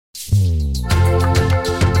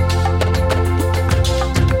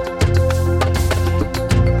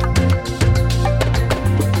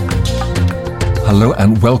Hello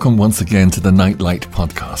and welcome once again to the Nightlight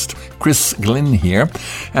podcast. Chris Glynn here,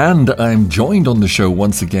 and I'm joined on the show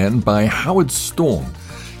once again by Howard Storm.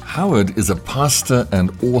 Howard is a pastor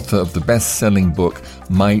and author of the best-selling book,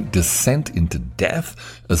 My Descent into Death,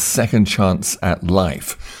 A Second Chance at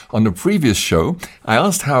Life. On the previous show, I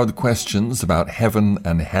asked Howard questions about heaven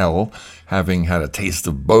and hell, having had a taste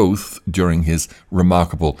of both during his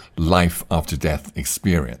remarkable life after death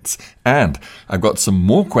experience. And I've got some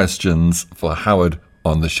more questions for Howard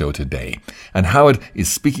on the show today. And Howard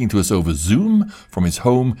is speaking to us over Zoom from his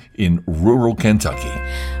home in rural Kentucky.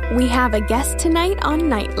 We have a guest tonight on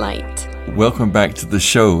Nightlight. Welcome back to the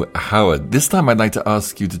show, Howard. This time I'd like to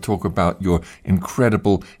ask you to talk about your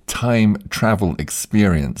incredible time travel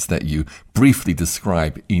experience that you briefly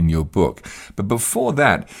describe in your book. But before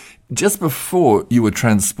that, just before you were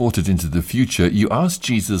transported into the future, you asked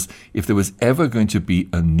Jesus if there was ever going to be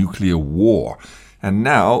a nuclear war. And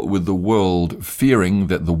now, with the world fearing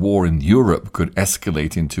that the war in Europe could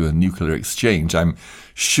escalate into a nuclear exchange, I'm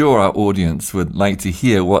sure our audience would like to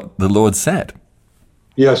hear what the Lord said.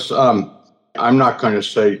 Yes, I'm not going to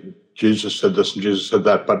say Jesus said this and Jesus said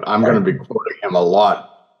that, but I'm going to be quoting him a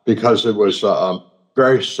lot because it was a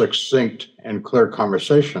very succinct and clear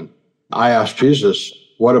conversation. I asked Jesus,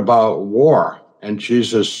 what about war? And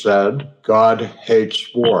Jesus said, God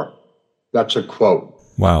hates war. That's a quote.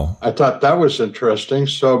 Wow. I thought that was interesting.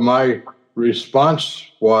 So my response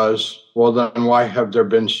was, well, then why have there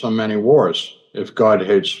been so many wars if God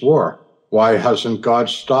hates war? Why hasn't God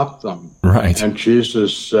stopped them? Right. And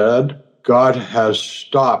Jesus said, God has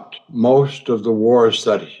stopped most of the wars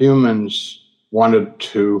that humans wanted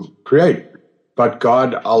to create. But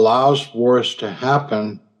God allows wars to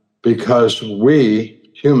happen because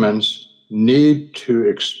we, humans, need to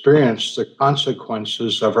experience the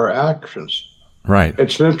consequences of our actions. Right.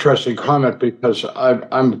 It's an interesting comment because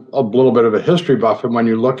I'm a little bit of a history buff, and when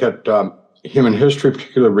you look at human history,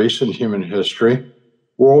 particularly recent human history,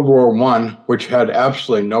 World War I, which had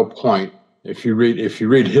absolutely no point, if you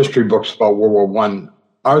read history books about World War I,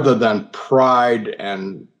 other than pride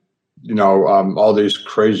and all these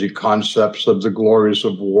crazy concepts of the glories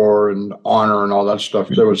of war and honor and all that stuff,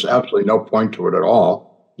 there was absolutely no point to it at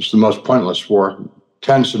all. It's the most pointless war.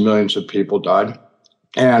 Tens of millions of people died,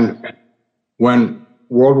 and when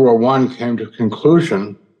World War I came to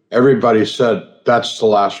conclusion, everybody said, that's the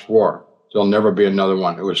last war. There'll never be another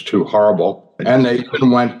one. It was too horrible. And they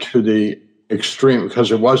even went to the extreme,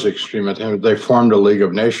 because it was extreme at the end. They formed a League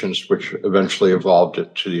of Nations, which eventually evolved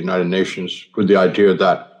it to the United Nations, with the idea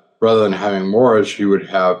that rather than having wars, you would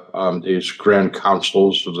have these grand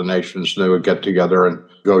councils of the nations, and they would get together and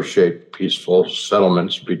negotiate peaceful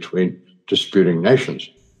settlements between disputing nations.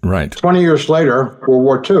 Right. 20 years later, World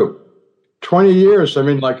War II. 20 years,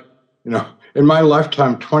 in my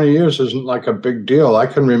lifetime, 20 years isn't like a big deal. I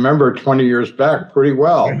can remember 20 years back pretty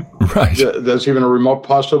well. Right. There's even a remote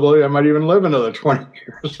possibility I might even live another 20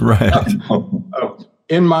 years. Right.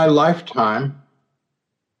 In my lifetime,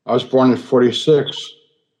 I was born in 1946.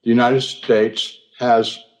 The United States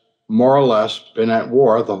has more or less been at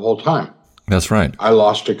war the whole time. That's right. I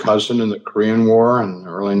lost a cousin in the Korean War in the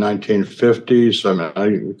early 1950s.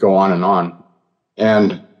 I go on and on.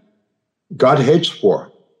 And God hates war.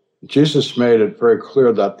 Jesus made it very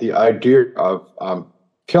clear that the idea of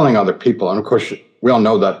killing other people, and of course, we all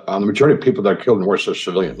know that the majority of people that are killed in wars are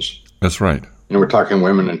civilians. That's right. We're talking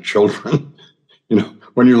women and children.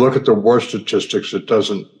 When you look at the war statistics, it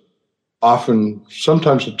doesn't often,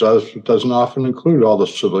 sometimes it does, it doesn't often include all the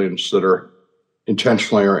civilians that are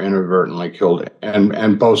intentionally or inadvertently killed,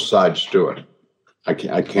 and both sides do it.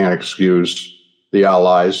 I can't excuse the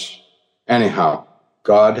Allies. Anyhow,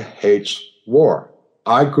 God hates war.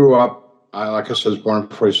 I grew up, like I said, I was born in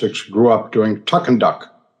 1946, grew up doing tuck and duck. Do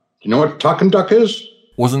you know what tuck and duck is?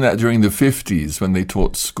 Wasn't that during the 50s when they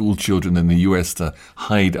taught school children in the US to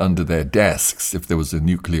hide under their desks if there was a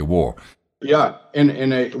nuclear war? Yeah,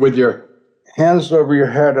 with your hands over your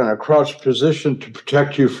head in a crouched position to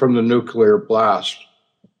protect you from the nuclear blast.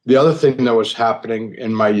 The other thing that was happening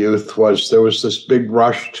in my youth was there was this big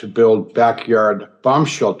rush to build backyard bomb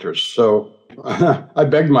shelters. So I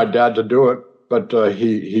begged my dad to do it, but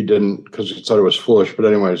he didn't because he thought it was foolish. But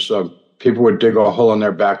anyways, people would dig a hole in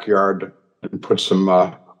their backyard and put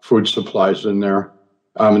some food supplies in there.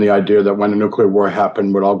 And the idea that when a nuclear war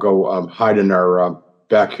happened, we'd all go hide in our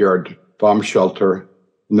backyard bomb shelter,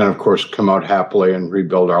 and then, of course, come out happily and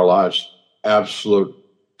rebuild our lives. Absolute,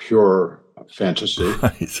 pure fantasy.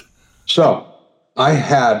 Right. So I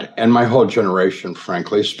had, and my whole generation,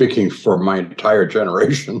 frankly, speaking for my entire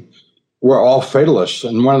generation, we're all fatalists.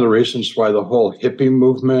 And one of the reasons why the whole hippie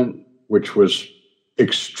movement, which was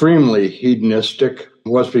extremely hedonistic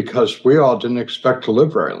was because we all didn't expect to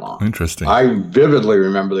live very long. Interesting. I vividly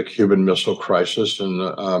remember the Cuban Missile Crisis in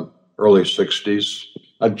the early 60s.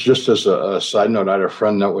 Just as a side note, I had a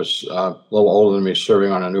friend that was a little older than me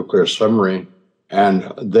serving on a nuclear submarine,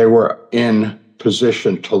 and they were in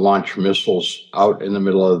position to launch missiles out in the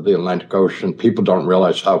middle of the Atlantic Ocean. People don't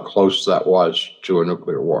realize how close that was to a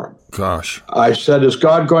nuclear war. Gosh. I said, is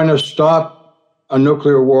God going to stop a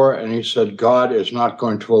nuclear war? And he said, God is not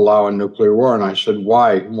going to allow a nuclear war. And I said,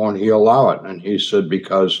 why won't he allow it? And he said,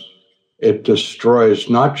 because it destroys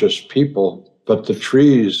not just people, but the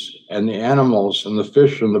trees and the animals and the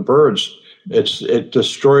fish and the birds. It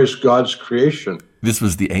destroys God's creation. This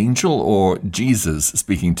was the angel or Jesus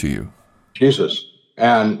speaking to you? Jesus.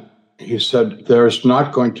 And he said, there's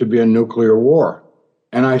not going to be a nuclear war.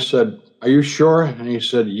 And I said, are you sure? And he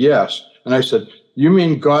said, yes. And I said, you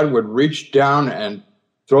mean God would reach down and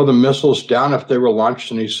throw the missiles down if they were launched?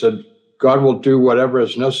 And he said, God will do whatever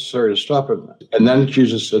is necessary to stop it. And then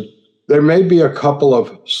Jesus said, there may be a couple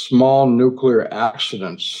of small nuclear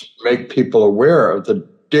accidents make people aware of the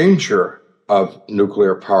danger of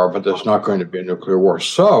nuclear power, but there's not going to be a nuclear war.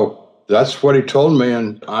 So that's what he told me,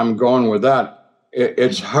 and I'm going with that.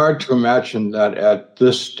 It's hard to imagine that at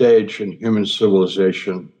this stage in human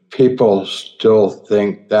civilization, people still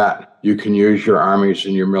think that you can use your armies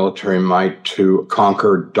and your military might to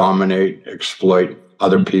conquer, dominate, exploit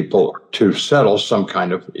other people to settle some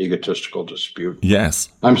kind of egotistical dispute. Yes.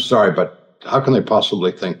 I'm sorry, but how can they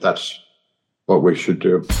possibly think that's what we should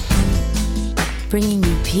do? Bringing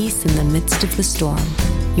you peace in the midst of the storm.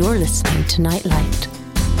 You're listening to Nightlight.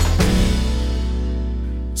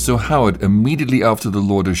 So Howard, immediately after the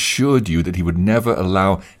Lord assured you that he would never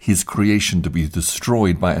allow his creation to be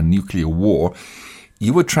destroyed by a nuclear war,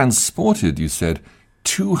 you were transported, you said,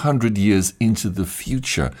 200 years into the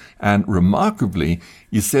future. And remarkably,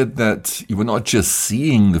 you said that you were not just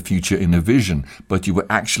seeing the future in a vision, but you were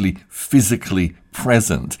actually physically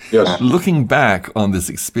present. Yes. Looking back on this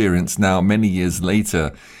experience now, many years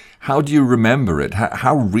later, how do you remember it?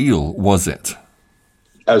 How real was it?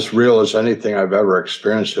 As real as anything I've ever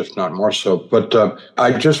experienced, if not more so. But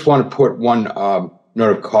I just want to put one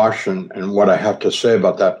note of caution, and what I have to say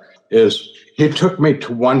about that is he took me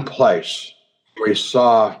to one place we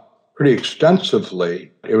saw pretty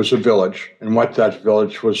extensively. It was a village, and what that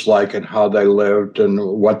village was like and how they lived and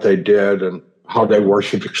what they did and how they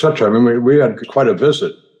worshipped, etc. I mean, we had quite a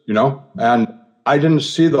visit, and I didn't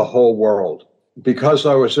see the whole world. Because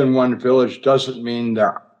I was in one village doesn't mean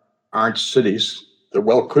there aren't cities. There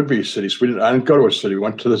could be cities. I didn't go to a city. We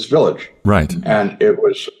went to this village. Right. And it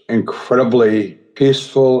was incredibly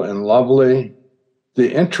peaceful and lovely.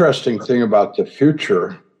 The interesting thing about the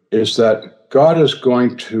future is that God is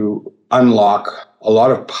going to unlock a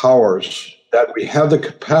lot of powers that we have the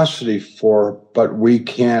capacity for, but we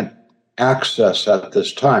can't access at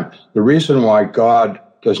this time. The reason why God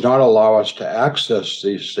does not allow us to access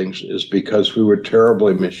these things is because we would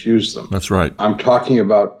terribly misuse them. That's right. I'm talking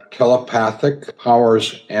about telepathic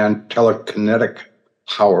powers and telekinetic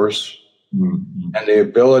powers, and the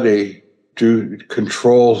ability to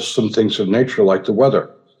control some things of nature like the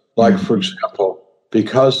weather. Like, for example,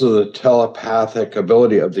 because of the telepathic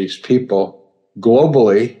ability of these people,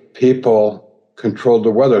 globally, people controlled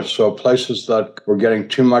the weather. So places that were getting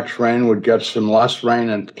too much rain would get some less rain,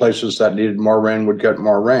 and places that needed more rain would get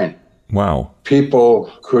more rain. Wow.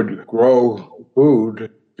 People could grow food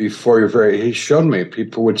before he showed me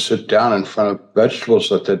people would sit down in front of vegetables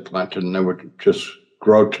that they'd planted, and they would just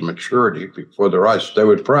grow to maturity before their eyes. They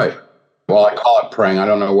would pray. Well, I call it praying. I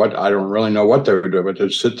don't really know what they would do, but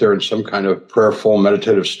they'd sit there in some kind of prayerful,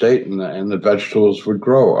 meditative state, and the vegetables would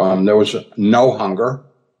grow. There was no hunger.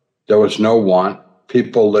 There was no want.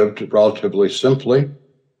 People lived relatively simply.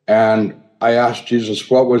 And I asked Jesus,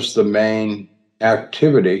 what was the main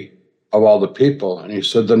activity of all the people? And he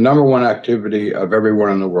said the number one activity of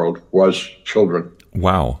everyone in the world was children.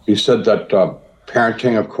 Wow. He said that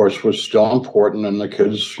parenting, of course, was still important, and the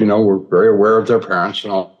kids, were very aware of their parents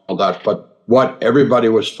and all that. But what everybody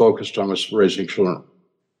was focused on was raising children.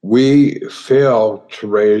 We fail to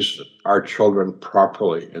raise our children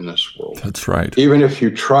properly in this world. That's right. Even if you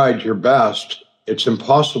tried your best, it's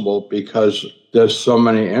impossible because there's so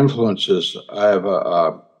many influences. I have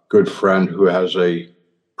a good friend who has a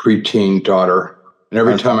preteen daughter, and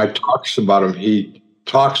every time I talks about him, he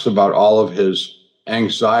talks about all of his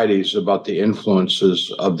anxieties about the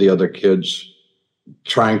influences of the other kids,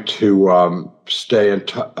 trying to stay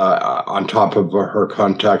on top of her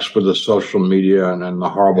contacts with the social media and the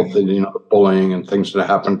horrible thing, the bullying and things that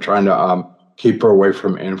happen, trying to keep her away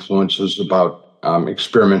from influences about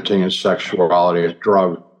experimenting in sexuality and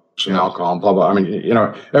drugs and alcohol and blah, blah. I mean,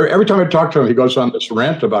 every time I talk to him, he goes on this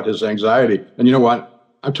rant about his anxiety. And you know what?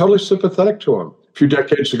 I'm totally sympathetic to him. A few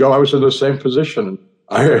decades ago, I was in the same position.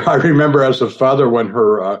 I remember as a father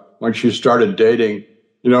when she started dating,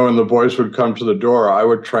 and the boys would come to the door, I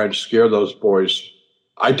would try and scare those boys.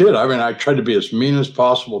 I did. I mean, I tried to be as mean as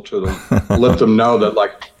possible to them, let them know that,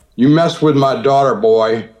 like, you mess with my daughter,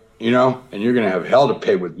 boy, and you're going to have hell to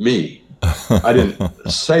pay with me. I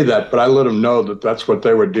didn't say that, but I let them know that that's what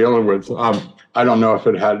they were dealing with. I don't know if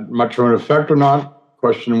it had much of an effect or not.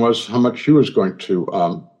 Question was how much she was going to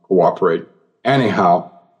cooperate.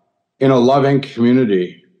 Anyhow, in a loving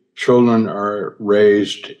community, children are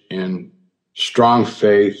raised in strong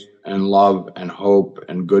faith and love and hope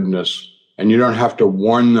and goodness. And you don't have to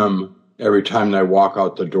warn them every time they walk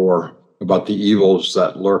out the door about the evils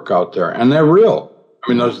that lurk out there. And they're real.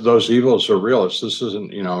 I mean, those evils are real.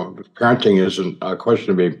 Parenting isn't a question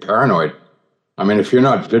of being paranoid. I mean, if you're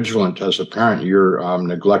not vigilant as a parent, you're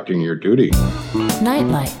neglecting your duty.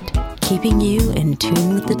 Nightlight, keeping you in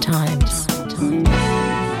tune with the times.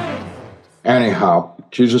 Anyhow,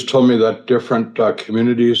 Jesus told me that different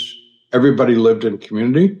communities, everybody lived in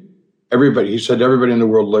community. He said everybody in the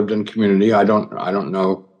world lived in community. I don't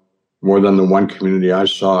know more than the one community I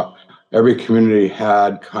saw. Every community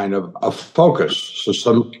had kind of a focus. So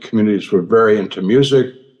some communities were very into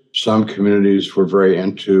music. Some communities were very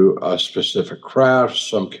into specific crafts.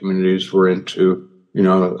 Some communities were into,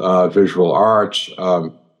 visual arts.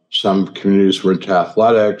 Some communities were into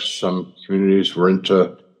athletics. Some communities were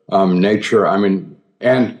into nature. I mean,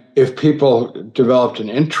 and if people developed an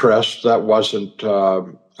interest that wasn't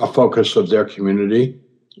a focus of their community,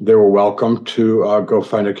 they were welcome to go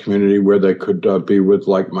find a community where they could be with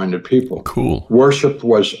like-minded people. Cool. Worship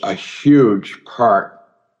was a huge part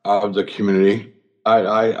of the community.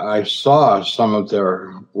 I saw some of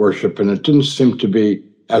their worship, and it didn't seem to be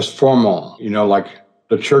as formal. Like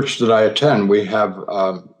the church that I attend, we have,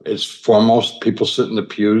 it's formal. People sit in the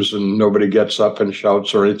pews and nobody gets up and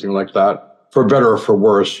shouts or anything like that. For better or for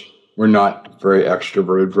worse, we're not very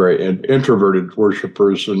extroverted, very introverted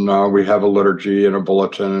worshipers, and we have a liturgy and a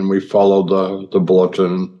bulletin, and we follow the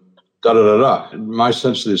bulletin, da-da-da-da. My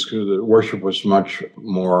sense of this, the worship was much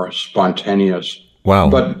more spontaneous. Wow.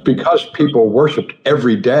 But because people worshiped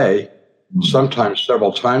every day, sometimes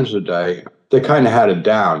several times a day, they kind of had it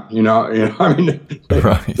down, I mean,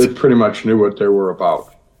 they pretty much knew what they were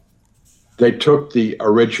about. They took the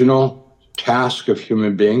original task of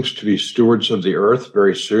human beings to be stewards of the earth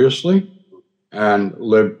very seriously and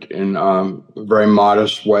lived in very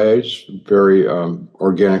modest ways, very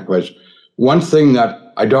organic ways. One thing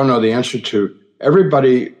that I don't know the answer to,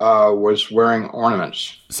 everybody was wearing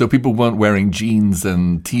ornaments. So people weren't wearing jeans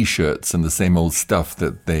and T-shirts and the same old stuff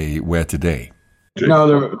that they wear today? No,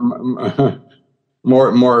 they're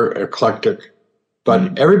more eclectic,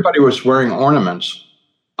 but everybody was wearing ornaments.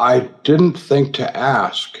 I didn't think to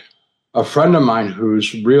ask. A friend of mine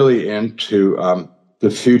who's really into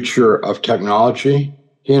the future of technology,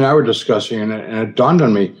 he and I were discussing it, and it dawned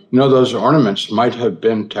on me, those ornaments might have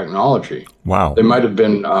been technology. Wow. They might have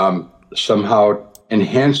been somehow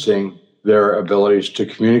enhancing their abilities to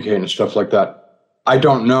communicate and stuff like that. I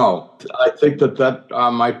don't know. I think that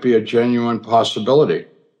might be a genuine possibility.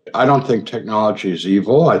 I don't think technology is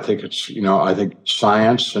evil. I think it's, I think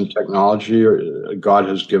science and technology God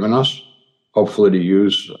has given us, hopefully to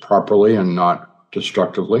use properly and not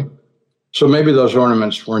destructively. So maybe those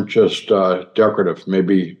ornaments weren't just decorative.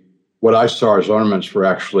 Maybe what I saw as ornaments were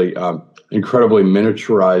actually incredibly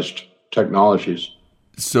miniaturized technologies.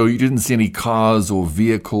 So you didn't see any cars or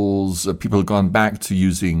vehicles? People had gone back to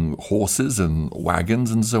using horses and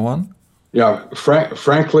wagons and so on? Yeah,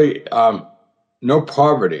 frankly, no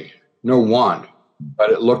poverty, no want, but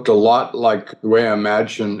it looked a lot like the way I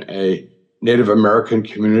imagine a Native American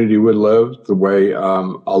community would live, the way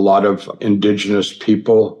a lot of indigenous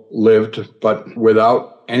people lived, but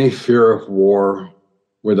without any fear of war,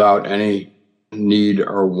 without any need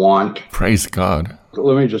or want. Praise God.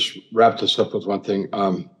 Let me just wrap this up with one thing.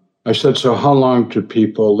 I said, so how long do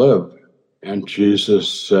people live? And Jesus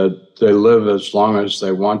said, they live as long as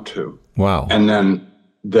they want to. Wow. And then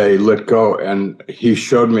they let go. And he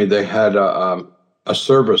showed me they had a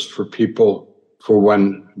service for people for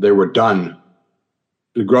when they were done.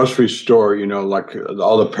 The grocery store, like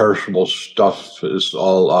all the perishable stuff is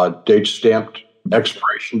all date stamped,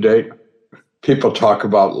 expiration date. People talk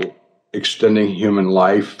about extending human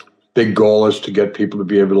life. Big goal is to get people to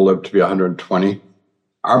be able to live to be 120.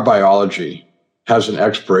 Our biology has an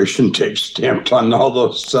expiration date stamped on all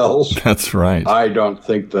those cells. That's right. I don't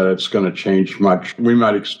think that it's going to change much. We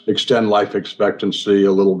might extend life expectancy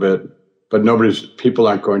a little bit, but people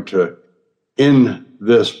aren't going to, in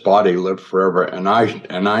this body, live forever. And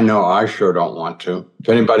I know I sure don't want to. If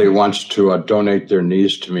anybody wants to donate their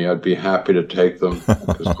knees to me, I'd be happy to take them,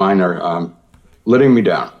 because mine are letting me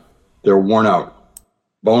down. They're worn out,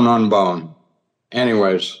 bone on bone.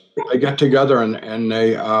 Anyways, they get together and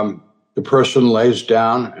they, the person lays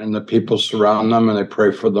down and the people surround them and they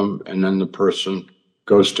pray for them. And then the person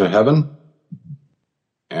goes to heaven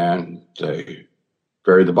and they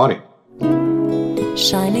bury the body.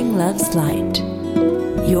 Shining love's light.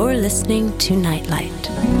 You're listening to Nightlight.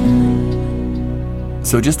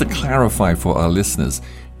 So just to clarify for our listeners,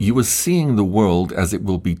 you were seeing the world as it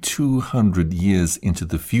will be 200 years into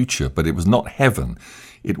the future, but it was not heaven.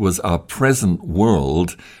 It was our present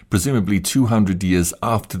world, presumably 200 years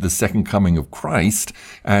after the second coming of Christ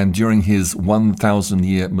and during his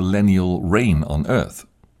 1,000-year millennial reign on earth.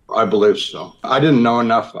 I believe so. I didn't know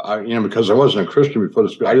enough, because I wasn't a Christian before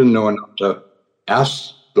this. I didn't know enough to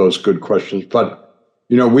ask those good questions. But,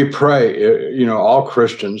 we pray, all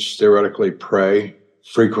Christians theoretically pray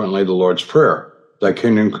frequently the Lord's Prayer. Thy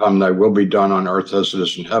kingdom come, thy will be done on earth as it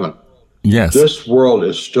is in heaven. Yes. This world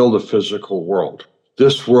is still the physical world.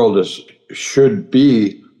 This world should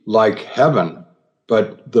be like heaven,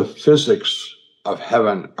 but the physics of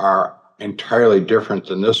heaven are entirely different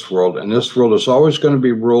than this world. And this world is always going to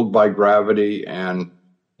be ruled by gravity and,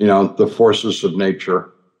 the forces of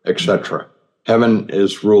nature, etc. Heaven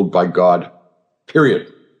is ruled by God,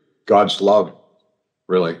 period. God's love,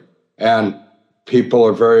 really. And people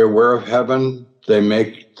are very aware of heaven. They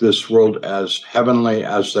make this world as heavenly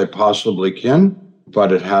as they possibly can,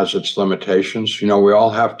 but it has its limitations. We all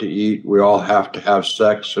have to eat. We all have to have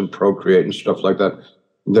sex and procreate and stuff like that.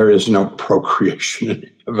 There is no procreation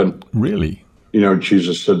in heaven. Really?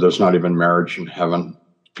 Jesus said there's not even marriage in heaven.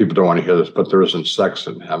 People don't want to hear this, but there isn't sex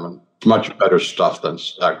in heaven. Much better stuff than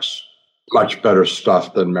sex. Much better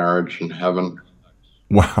stuff than marriage in heaven.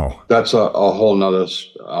 Wow. That's a whole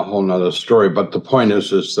nother story. But the point is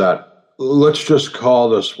that let's just call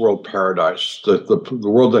this world paradise. The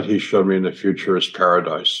world that he showed me in the future is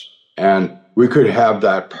paradise. And we could have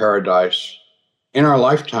that paradise in our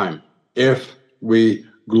lifetime if we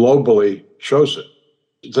globally chose it.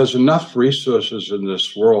 There's enough resources in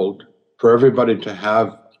this world for everybody to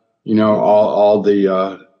have, all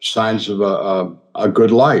the signs of a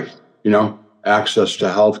good life, access to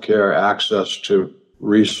healthcare, access to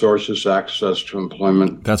resources, access to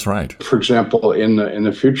employment. That's right. For example, in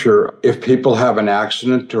the future, if people have an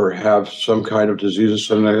accident or have some kind of disease or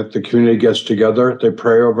something, the community gets together, they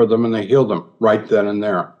pray over them and they heal them right then and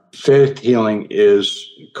there. Faith healing is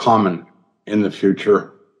common in the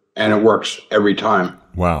future, and it works every time.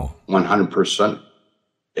 Wow. 100%.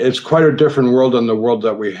 It's quite a different world than the world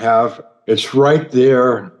that we have. It's right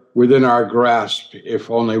there within our grasp if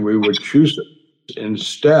only we would choose it.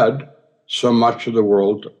 Instead, so much of the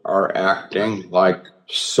world are acting like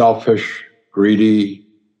selfish, greedy,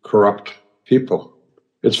 corrupt people.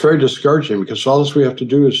 It's very discouraging because all we have to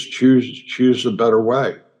do is choose a better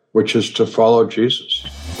way, which is to follow Jesus.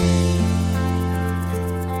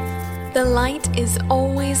 The light is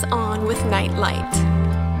always on with Nightlight.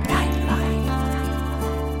 Nightlight.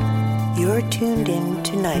 You're tuned in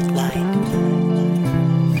to Nightlight.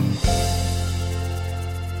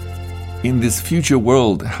 In this future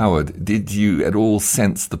world, Howard, did you at all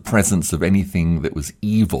sense the presence of anything that was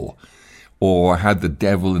evil? Or had the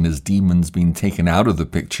devil and his demons been taken out of the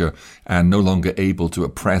picture and no longer able to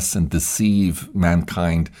oppress and deceive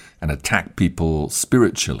mankind and attack people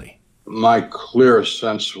spiritually? My clear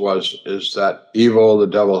sense is that evil, the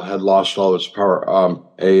devil, had lost all its power.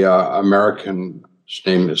 American, his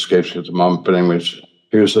name escapes me at the moment, but anyways,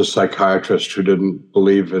 he was a psychiatrist who didn't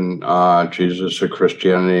believe in Jesus or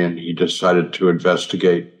Christianity, and he decided to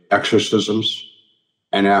investigate exorcisms.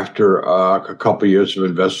 And after a couple of years of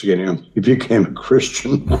investigating him, he became a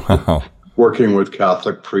Christian, Wow. working with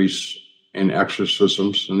Catholic priests in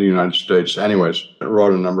exorcisms in the United States. Anyways, he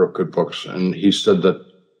wrote a number of good books, and he said that,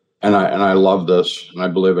 and I love this, and I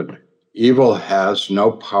believe it, evil has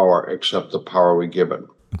no power except the power we give it.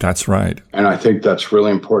 That's right. And I think that's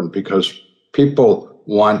really important because people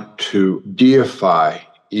want to deify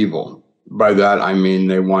evil. By that, I mean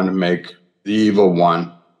they want to make the evil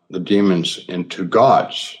one, the demons, into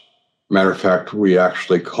gods. Matter of fact, we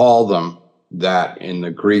actually call them that in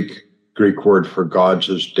the Greek word for gods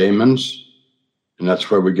is daemons, and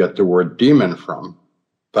that's where we get the word demon from.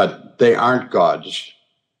 But they aren't gods.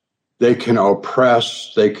 They can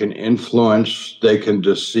oppress, they can influence, they can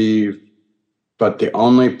deceive, but the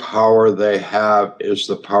only power they have is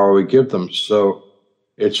the power we give them. So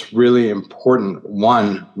it's really important,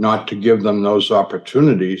 one, not to give them those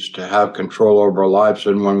opportunities to have control over our lives.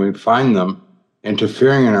 And when we find them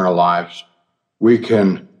interfering in our lives, we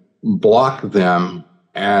can block them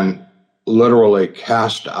and literally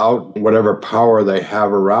cast out whatever power they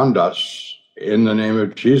have around us in the name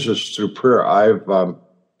of Jesus through prayer. I've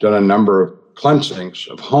done a number of cleansings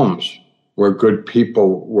of homes where good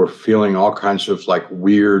people were feeling all kinds of like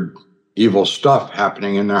weird, evil stuff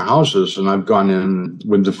happening in their houses. And I've gone in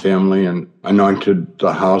with the family and anointed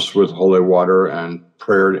the house with holy water and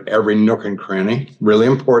prayed every nook and cranny. Really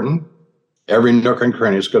important. Every nook and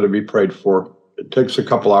cranny is going to be prayed for. It takes a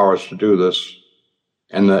couple hours to do this.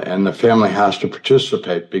 And the family has to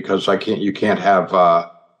participate, because you can't have a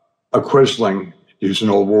quisling, use an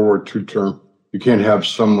old World War II term. You can't have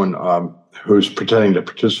someone who's pretending to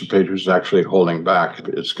participate who's actually holding back.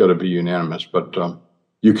 It's got to be unanimous. But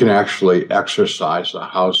you can actually exorcise the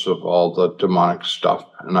house of all the demonic stuff.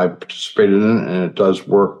 And I participated in it, and it does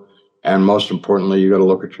work. And most importantly, you got to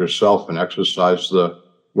look at yourself and exercise the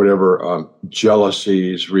whatever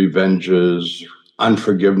jealousies, revenges,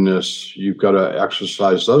 unforgiveness. You've got to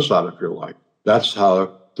exercise those out of your life. That's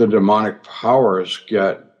how the demonic powers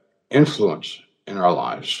get influence in our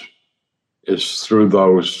lives, is through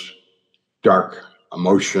those dark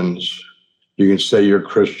emotions. You can say you're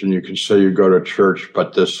Christian, you can say you go to church,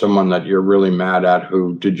 but there's someone that you're really mad at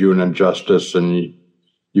who did you an injustice and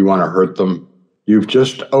you want to hurt them. You've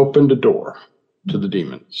just opened a door to the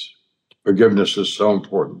demons. Forgiveness is so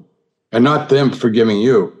important. And not them forgiving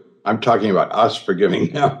you. I'm talking about us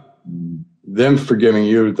forgiving them. Them forgiving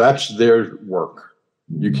you, that's their work.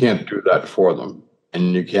 You can't do that for them.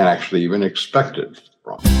 And you can't actually even expect it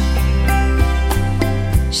from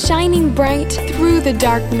them. Shining bright through the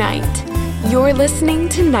dark night. You're listening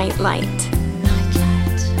to Nightlight.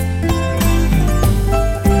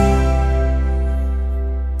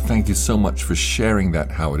 Thank you so much for sharing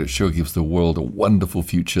that, Howard. It sure gives the world a wonderful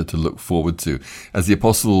future to look forward to. As the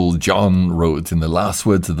Apostle John wrote in the last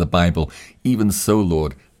words of the Bible, "Even so,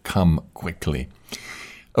 Lord, come quickly."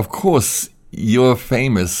 Of course, you're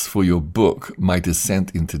famous for your book, My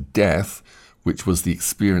Descent into Death, which was the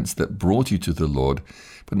experience that brought you to the Lord.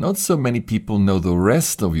 But not so many people know the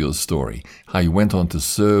rest of your story, how you went on to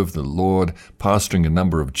serve the Lord, pastoring a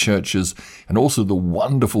number of churches, and also the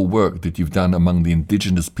wonderful work that you've done among the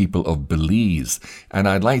indigenous people of Belize. And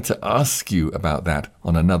I'd like to ask you about that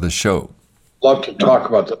on another show. Love to talk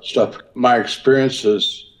about that stuff. My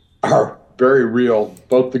experiences are very real,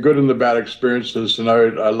 both the good and the bad experiences. And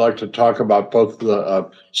I like to talk about both the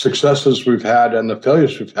successes we've had and the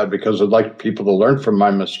failures we've had, because I'd like people to learn from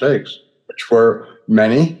my mistakes, which were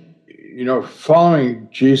many. You know, following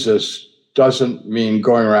Jesus doesn't mean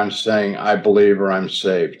going around saying, I believe or I'm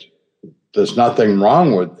saved. There's nothing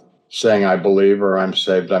wrong with saying I believe or I'm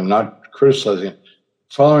saved. I'm not criticizing it.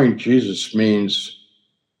 Following Jesus means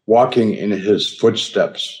walking in his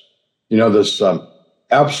footsteps. You know, this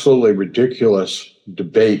absolutely ridiculous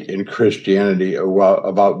debate in Christianity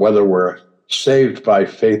about whether we're saved by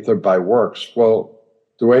faith or by works. Well,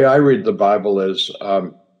 the way I read the Bible is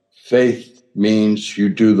faith means you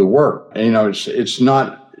do the work. And, you know, it's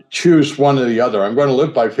not choose one or the other. I'm going to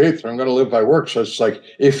live by faith or I'm going to live by works. So it's like,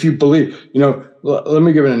 if you believe, you know, let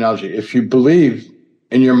me give an analogy. If you believe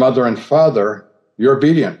in your mother and father, you're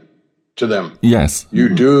obedient to them. Yes. You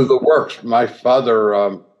do the works. My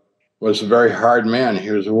father was a very hard man.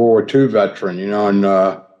 He was a World War II veteran, you know,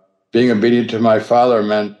 and being obedient to my father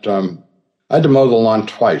meant I had to mow the lawn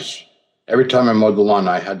twice. Every time I mowed the lawn,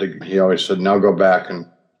 he always said, now go back and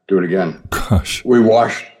do it again. Gosh. We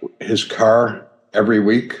washed his car every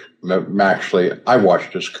week. Actually, I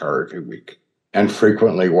washed his car every week and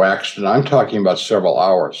frequently waxed. And I'm talking about several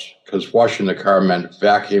hours, because washing the car meant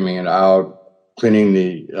vacuuming it out,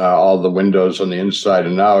 cleaning all the windows on the inside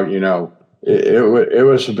and out. You know, it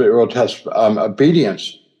was a bit grotesque.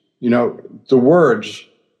 Obedience, you know, the words,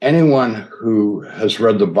 anyone who has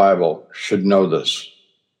read the Bible should know this.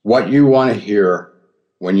 What you want to hear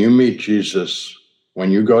when you meet Jesus, when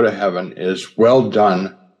you go to heaven, is, well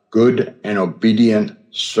done, good and obedient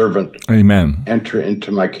servant. Amen. Enter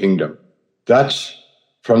into my kingdom. That's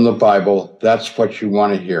from the Bible. That's what you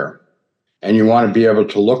want to hear. And you want to be able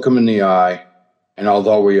to look them in the eye. And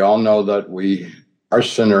although we all know that we are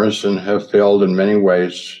sinners and have failed in many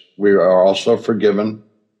ways, we are also forgiven.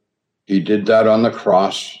 He did that on the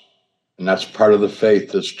cross. And that's part of the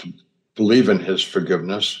faith, is to believe in his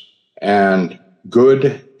forgiveness. And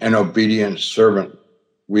good and obedient servant.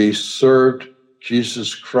 We served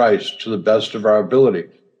Jesus Christ to the best of our ability.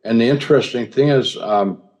 And the interesting thing is,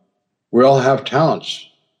 We all have talents.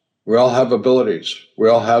 We all have abilities. We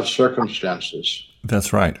all have circumstances.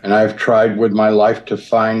 That's right. And I've tried with my life to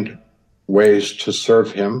find ways to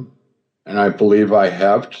serve him. And I believe I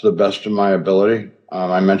have to the best of my ability.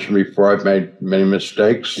 I mentioned before, I've made many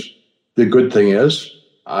mistakes. The good thing is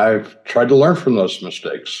I've tried to learn from those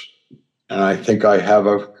mistakes. And I think I have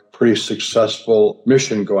a pretty successful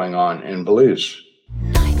mission going on in Belize.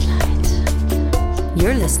 Nightlight.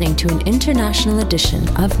 You're listening to an international edition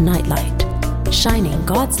of Nightlight, shining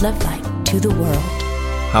God's love light to the world.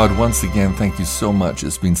 Howard, once again, thank you so much.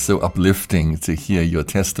 It's been so uplifting to hear your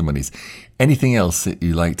testimonies. Anything else that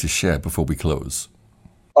you'd like to share before we close?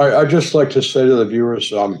 I'd just like to say to the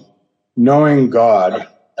viewers, knowing God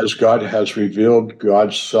as God has revealed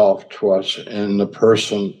God's self to us in the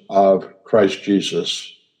person of Christ Jesus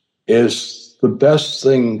is the best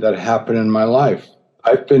thing that happened in my life.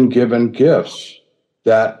 I've been given gifts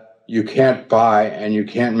that you can't buy and you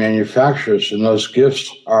can't manufacture, and those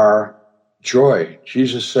gifts are joy.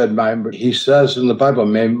 Jesus said, he says in the Bible,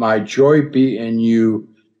 may my joy be in you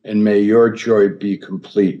and may your joy be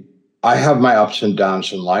complete. I have my ups and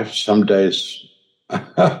downs in life. Some days,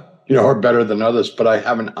 are better than others, but I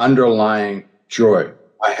have an underlying joy.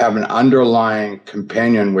 I have an underlying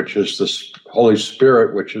companion, which is the Holy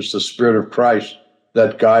Spirit, which is the Spirit of Christ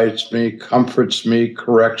that guides me, comforts me,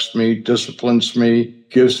 corrects me, disciplines me,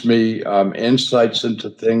 gives me insights into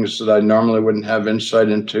things that I normally wouldn't have insight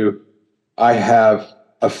into. I have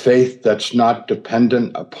a faith that's not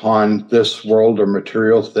dependent upon this world or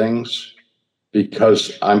material things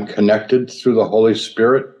because I'm connected through the Holy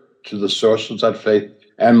Spirit to the source of that faith.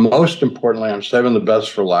 And most importantly, I'm saving the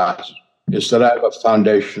best for last, is that I have a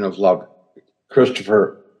foundation of love.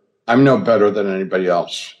 Christopher, I'm no better than anybody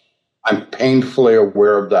else. I'm painfully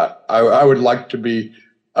aware of that. I would like to be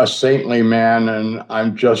a saintly man, and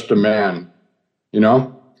I'm just a man,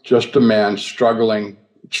 just a man struggling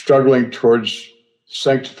towards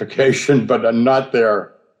sanctification, but I'm not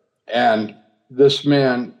there. And this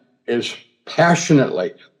man is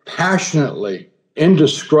passionately,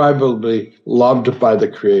 indescribably loved by the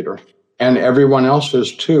Creator. And everyone else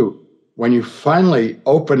is too. When you finally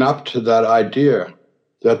open up to that idea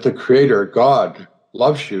that the Creator, God,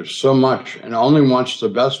 loves you so much and only wants the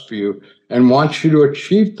best for you and wants you to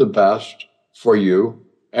achieve the best for you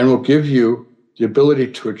and will give you the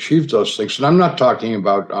ability to achieve those things. And I'm not talking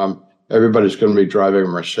about everybody's going to be driving a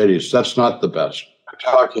Mercedes. That's not the best. I'm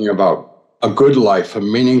talking about a good life, a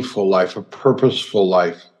meaningful life, a purposeful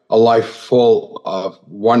life, a life full of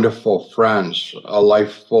wonderful friends, a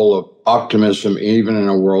life full of optimism, even in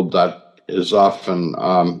a world that is often,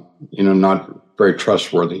 not very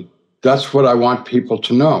trustworthy. That's what I want people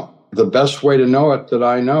to know. The best way to know it that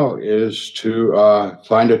I know is to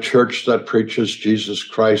find a church that preaches Jesus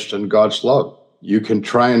Christ and God's love. You can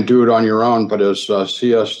try and do it on your own, but as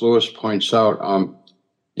C.S. Lewis points out,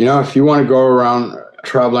 if you want to go around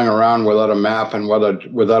traveling around without a map and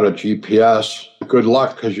without a GPS, good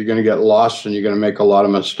luck, because you're going to get lost and you're going to make a lot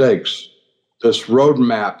of mistakes. This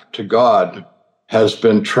roadmap to God has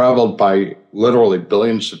been traveled by literally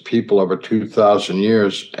billions of people over 2,000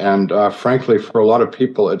 years. And frankly, for a lot of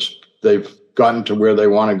people, they've gotten to where they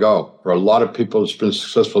want to go. For a lot of people, it's been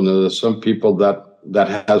successful. And there's some people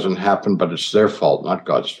that hasn't happened, but it's their fault, not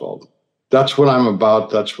God's fault. That's what I'm about.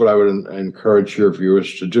 That's what I would encourage your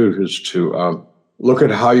viewers to do, is to look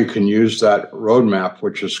at how you can use that roadmap,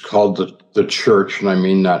 which is called the church. And I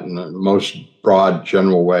mean that in the most broad,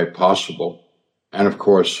 general way possible. And of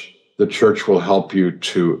course, the church will help you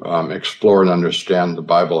to explore and understand the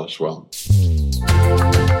Bible as well.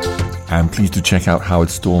 And please do check out Howard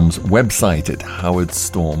Storm's website at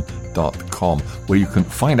howardstorm.com, where you can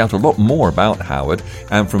find out a lot more about Howard.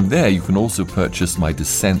 And from there, you can also purchase My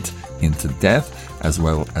Descent into Death, as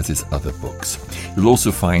well as his other books. You'll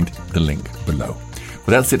also find the link below.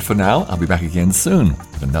 Well, that's it for now. I'll be back again soon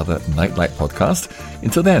with another Nightlight podcast.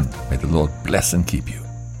 Until then, may the Lord bless and keep you.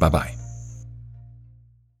 Bye-bye.